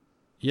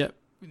yep,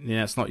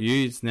 yeah, it's not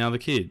you, it's now the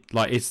kid.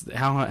 Like it's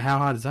how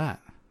hard is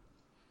that?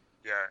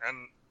 Yeah,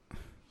 and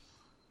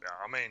yeah,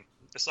 I mean.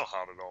 It's not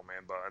hard at all,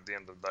 man, but at the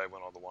end of the day,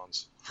 we're not the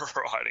ones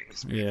writing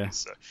this movie. Yeah.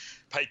 So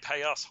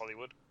pay us,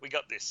 Hollywood. We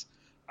got this.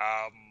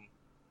 I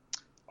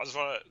just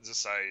want to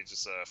say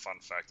just a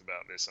fun fact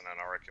about this, and then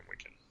I reckon we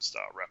can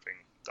start wrapping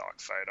Dark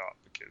Fate up,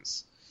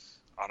 because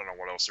I don't know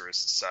what else there is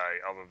to say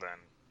other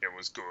than it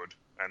was good,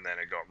 and then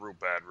it got real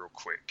bad real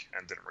quick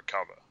and didn't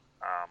recover.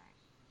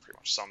 Pretty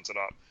much sums it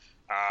up.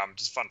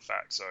 Just fun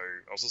fact. So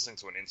I was listening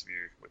to an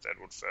interview with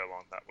Edward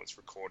Furlong that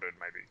was recorded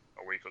maybe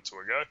a week or two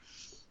ago.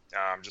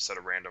 Just at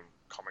a random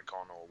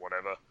Comic-Con or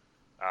whatever.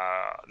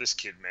 This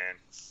kid, man,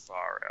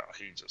 far out.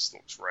 He just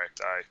looks wrecked,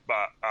 eh?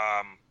 But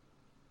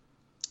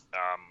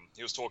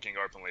he was talking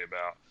openly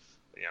about,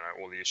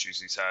 all the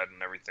issues he's had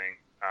and everything.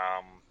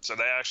 So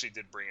they actually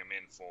did bring him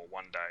in for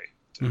one day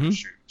to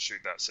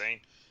shoot that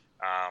scene.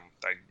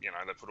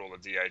 They put all the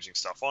de-aging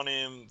stuff on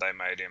him. They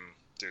made him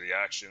do the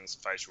actions,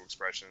 facial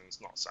expressions,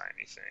 not say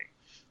anything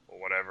or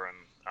whatever, and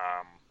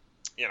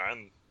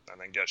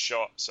then get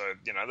shot. So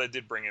they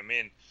did bring him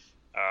in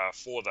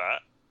for that,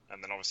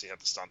 and then obviously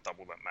had the stunt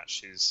double that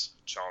matched his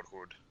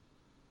childhood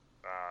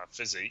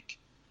physique.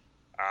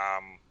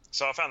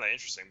 So I found that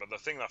interesting, but the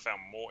thing that I found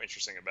more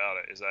interesting about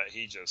it is that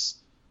he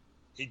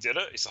did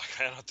it. He's like,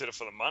 man, I did it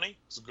for the money.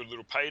 It's a good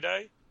little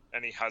payday.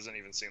 and he hasn't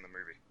even seen the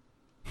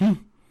movie.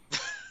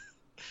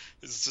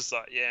 It's just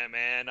like, yeah,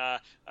 man,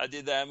 I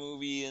did that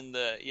movie, and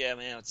yeah,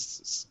 man,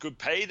 it's good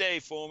payday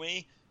for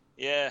me.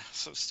 Yeah,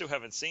 still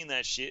haven't seen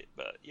that shit,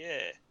 but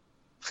yeah.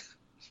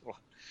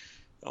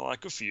 I'm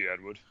like, good for you,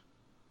 Edward.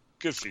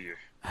 Good for you.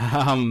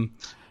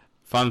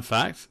 Fun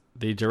fact: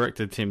 the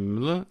director Tim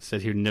Miller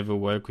said he would never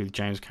work with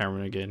James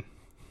Cameron again.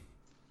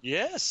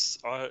 Yes,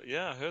 I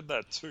heard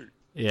that too.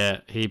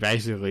 Yeah, he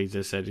basically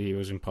just said he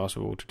was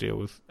impossible to deal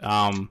with,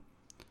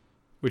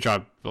 which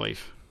I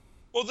believe.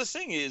 Well, the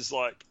thing is,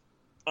 like,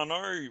 I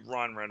know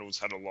Ryan Reynolds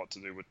had a lot to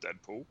do with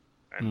Deadpool,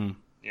 and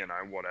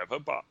whatever.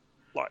 But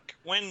like,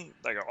 when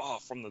they go,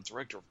 from the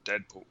director of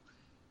Deadpool,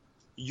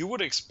 you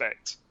would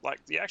expect,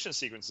 like, the action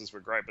sequences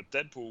were great, but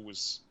Deadpool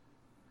was,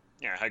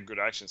 had good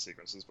action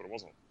sequences, but it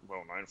wasn't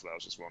well known for that. It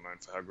was just well known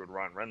for how good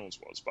Ryan Reynolds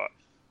was. But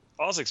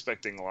I was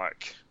expecting,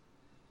 like,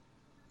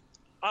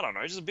 I don't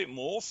know, just a bit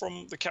more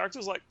from the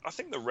characters. Like, I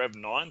think the Rev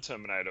 9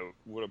 Terminator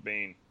would have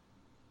been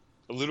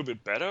a little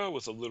bit better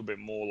with a little bit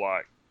more,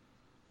 like,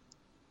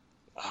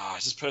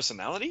 just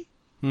personality.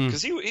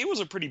 Because he was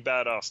a pretty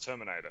badass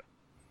Terminator.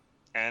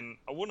 And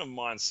I wouldn't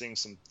mind seeing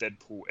some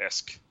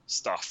Deadpool-esque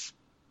stuff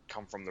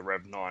come from the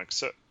Rev 9.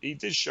 So he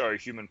did show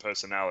human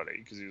personality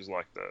because he was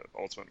like the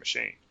ultimate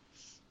machine.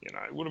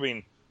 It would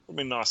have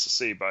been nice to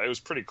see, but it was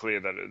pretty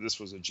clear that this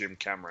was a Jim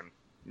Cameron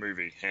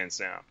movie, hands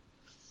down.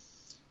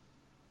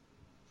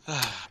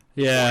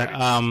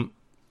 Yeah,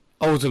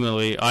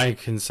 ultimately, I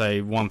can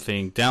say one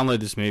thing. Download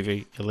this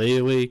movie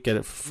illegally, get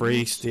it for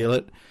free, steal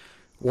it.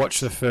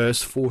 Watch the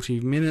first 40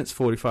 minutes,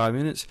 45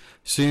 minutes.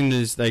 As soon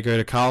as they go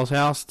to Carl's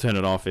house, turn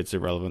it off. It's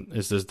irrelevant.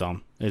 It's just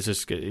dumb. It's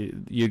just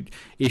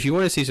if you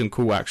want to see some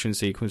cool action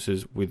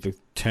sequences with the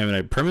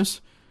Terminator premise,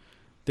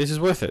 this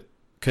is worth it.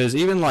 Because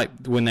even like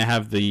when they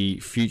have the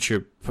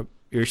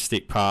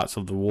futuristic parts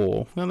of the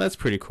war, well, that's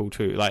pretty cool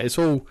too. Like, it's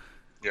all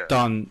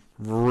done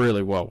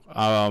really well.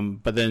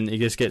 But then it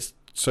just gets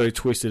so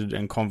twisted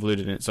and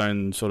convoluted in its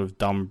own sort of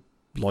dumb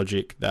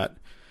logic that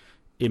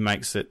it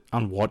makes it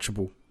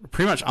unwatchable.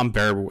 Pretty much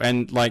unbearable.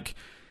 And like,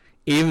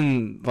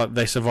 even like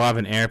they survive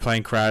an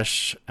airplane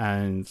crash,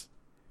 and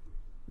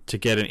to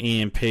get an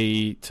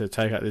EMP to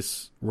take out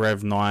this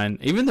Rev 9,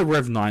 even the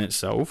Rev 9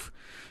 itself.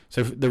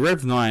 So the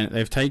Rev 9,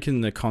 they've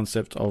taken the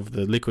concept of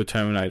the Liquid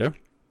Terminator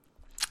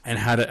and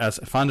had it as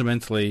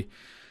fundamentally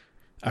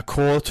a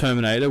core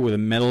Terminator with a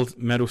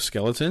metal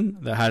skeleton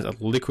that has a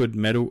liquid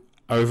metal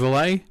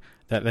overlay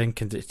that then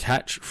can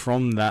detach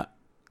from that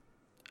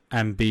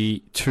and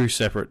be two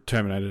separate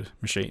Terminator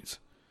machines.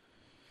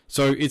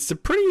 So it's a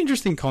pretty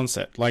interesting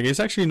concept. Like, it's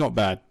actually not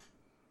bad.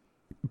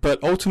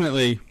 But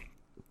ultimately,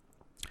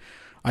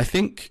 I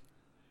think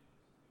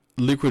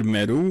liquid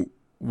metal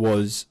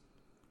was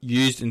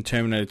used in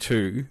Terminator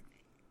 2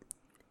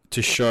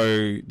 to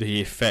show the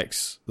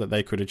effects that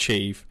they could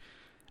achieve,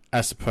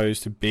 as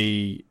opposed to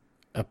be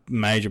a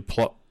major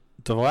plot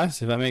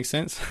device, if that makes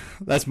sense.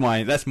 That's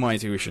my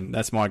intuition.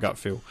 That's my gut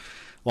feel.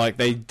 Like,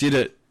 they did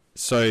it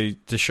so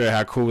to show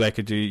how cool they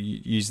could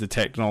use the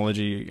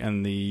technology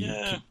and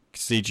the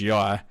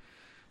CGI,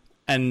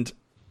 and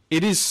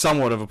it is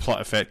somewhat of a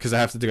plot effect because they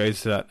have to go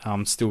to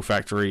that steel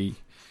factory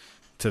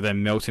to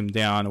then melt him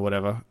down or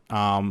whatever.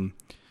 I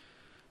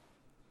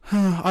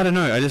don't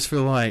know. I just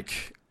feel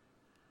like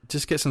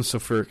just get some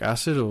sulfuric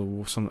acid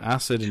or some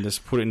acid and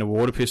just put it in a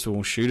water pistol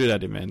and shoot it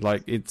at him, man.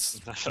 Like, it's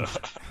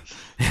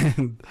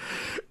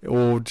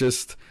or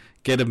just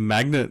get a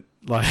magnet,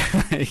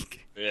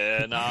 like.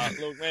 Yeah, nah.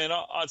 Look, man,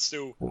 I'd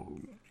still.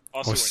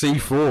 Or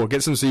C4,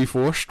 get some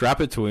C4, strap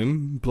it to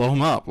him, blow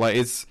him up. Like,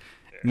 it's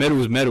metal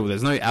is metal.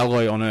 There's no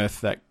alloy on Earth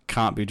that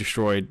can't be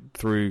destroyed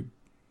through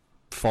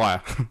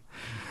fire. Yeah,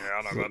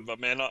 I know, but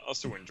man, I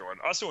still enjoyed it.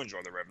 I still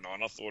enjoyed the Rev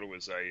 9. I thought it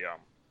was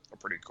a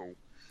pretty cool,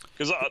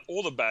 because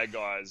all the bad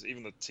guys,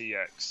 even the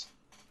TX,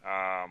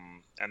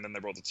 and then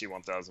they brought the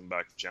T1000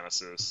 back to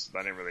Genesis. They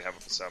didn't really have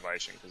it for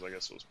Salvation because I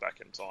guess it was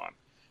back in time.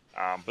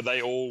 But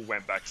they all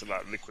went back to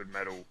that liquid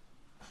metal,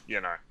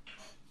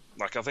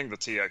 Like, I think the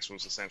TX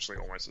was essentially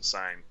almost the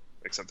same,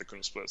 except they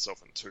couldn't split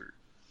itself in two.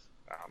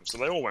 So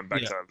they all went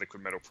back to that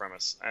liquid metal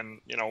premise.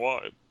 And you know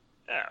what?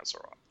 Yeah, it's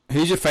alright.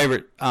 Who's your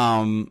favourite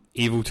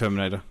evil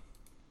Terminator?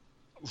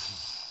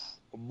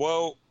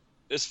 Well,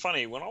 it's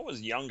funny. When I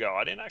was younger,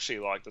 I didn't actually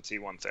like the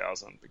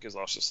T1000 because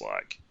I was just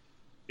like,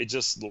 it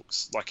just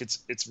looks like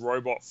its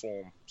robot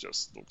form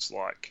just looks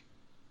like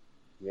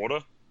water.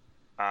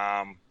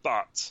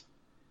 But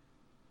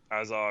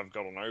as I've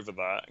gotten over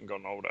that and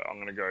gotten older, I'm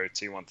going to go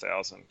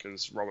T1000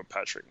 because Robert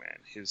Patrick, man,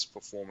 his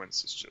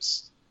performance is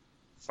just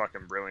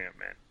fucking brilliant,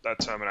 man. That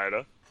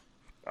Terminator,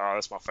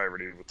 that's my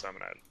favorite evil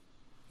Terminator.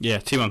 Yeah,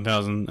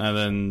 T1000, and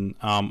then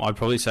I'd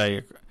probably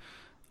say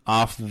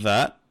after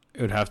that, it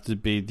would have to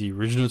be the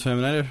original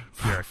Terminator.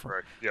 Yeah,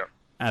 correct, yeah.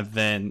 And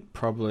then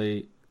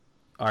probably,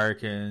 I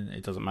reckon,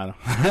 it doesn't matter.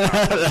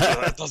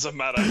 It doesn't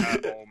matter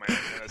at all, man.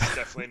 And it's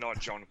definitely not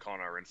John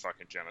Connor in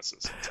fucking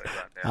Genesis, I'll tell you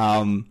that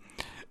now.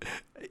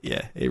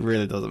 Yeah, it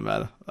really doesn't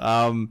matter.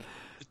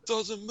 It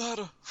doesn't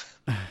matter.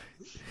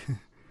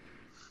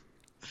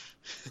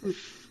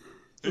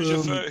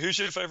 Who's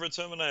your favorite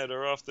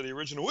Terminator after the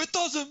original? It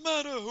doesn't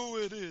matter who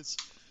it is,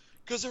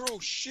 because they're all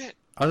shit.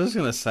 I was just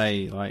gonna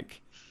say,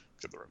 like,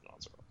 Except the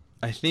Revenants are all.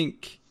 I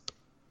think.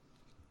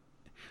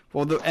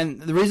 Well,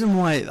 the reason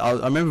why I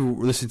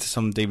remember listening to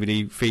some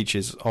DVD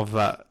features of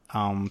that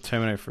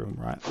Terminator film,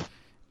 right,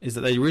 is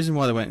that the reason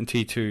why they went in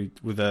T2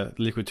 with a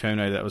liquid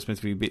Terminator that was meant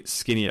to be a bit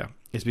skinnier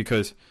is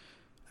because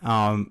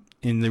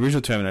in the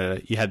original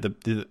Terminator you had the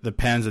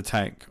Panzer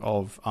tank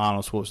of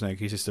Arnold Schwarzenegger.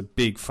 He's just a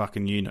big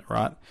fucking unit,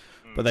 right?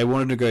 But they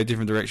wanted to go a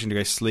different direction, to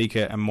go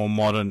sleeker and more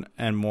modern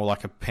and more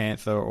like a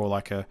Panther, or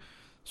like a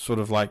sort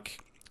of like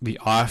the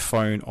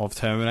iPhone of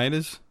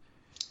Terminators.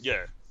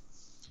 Yeah.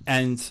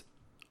 And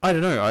I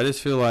don't know, I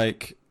just feel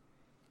like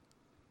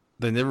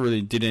they never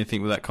really did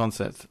anything with that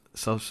concept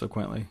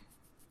subsequently.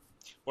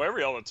 Well,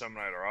 every other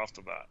Terminator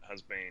after that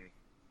has been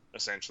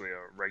essentially a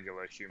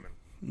regular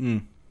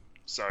human.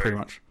 So Pretty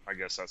much. I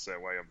guess that's their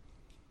way of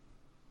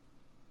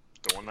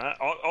doing that.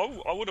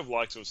 I would have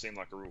liked to have seen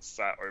like a real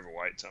fat,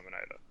 overweight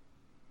Terminator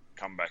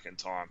come back in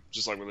time,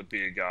 just like with a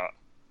beer gut,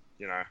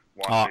 you know.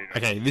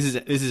 Okay, this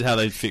is how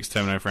they fix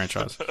Terminator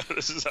franchise.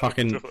 This is how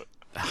Fucking we do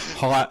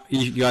it.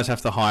 you guys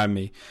have to hire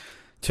me.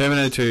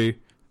 Terminator 2,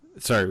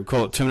 sorry, we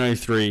call it Terminator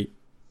 3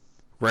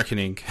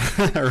 Reckoning,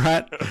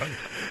 right?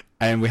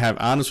 And we have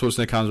Arnold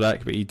Schwarzenegger comes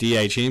back, but you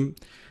de-age him,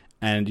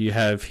 and you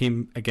have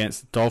him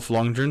against Dolph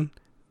Lundgren,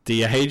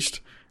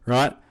 de-aged,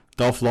 right?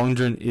 Dolph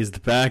Lundgren is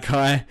the bad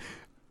guy,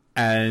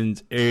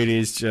 and it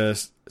is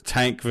just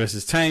tank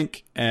versus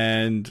tank,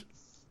 and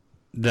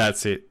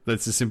that's it.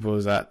 That's as simple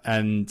as that.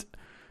 And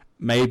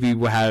maybe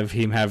we'll have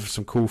him have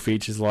some cool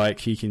features,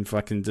 like he can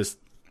fucking just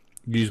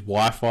use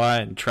Wi-Fi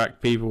and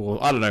track people,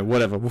 or I don't know,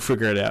 whatever. We'll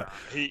figure it out.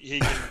 He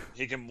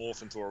can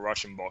morph into a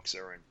Russian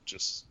boxer and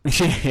just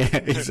Yeah,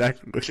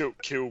 exactly.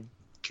 kill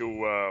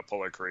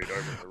Apollo Creed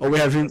over. Or we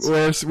have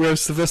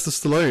Sylvester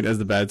Stallone as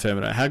the bad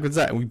Terminator. How good's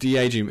that? And we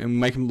de-age him and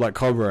make him like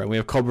Cobra, and we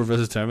have Cobra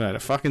versus Terminator.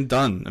 Fucking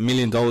done. $1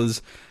 million.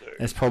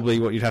 That's probably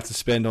what you'd have to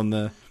spend on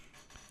the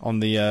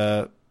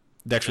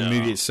actual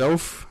movie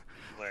itself,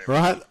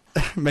 right?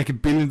 Make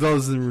 $1 billion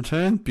in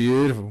return.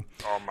 Beautiful.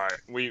 Oh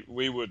mate,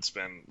 we would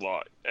spend,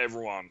 like,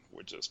 everyone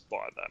would just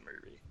buy that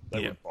movie.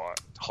 They would buy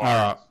it. All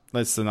right,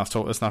 that's enough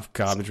talk. That's enough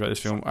garbage about this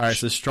film. All right,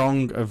 so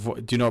strong.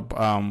 Do not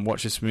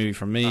watch this movie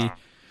from me.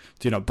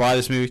 Do not buy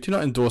this movie. Do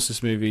not endorse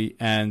this movie,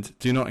 and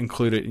do not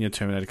include it in your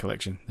Terminator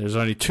collection. There's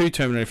only 2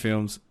 Terminator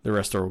films. The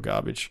rest are all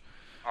garbage.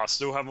 I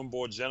still haven't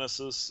bought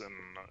Genesis,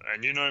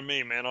 and you know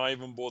me, man. I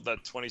even bought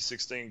that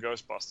 2016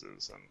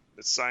 Ghostbusters, and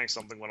it's saying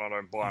something when I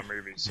don't buy a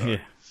movie. So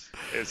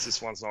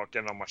this one's not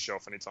getting on my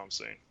shelf anytime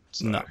soon.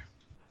 So. No.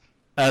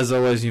 As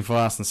always, you can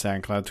find us on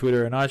SoundCloud,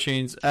 Twitter, and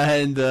iTunes,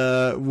 and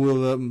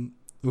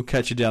we'll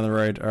catch you down the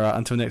road. All right,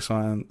 until next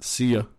time, see ya.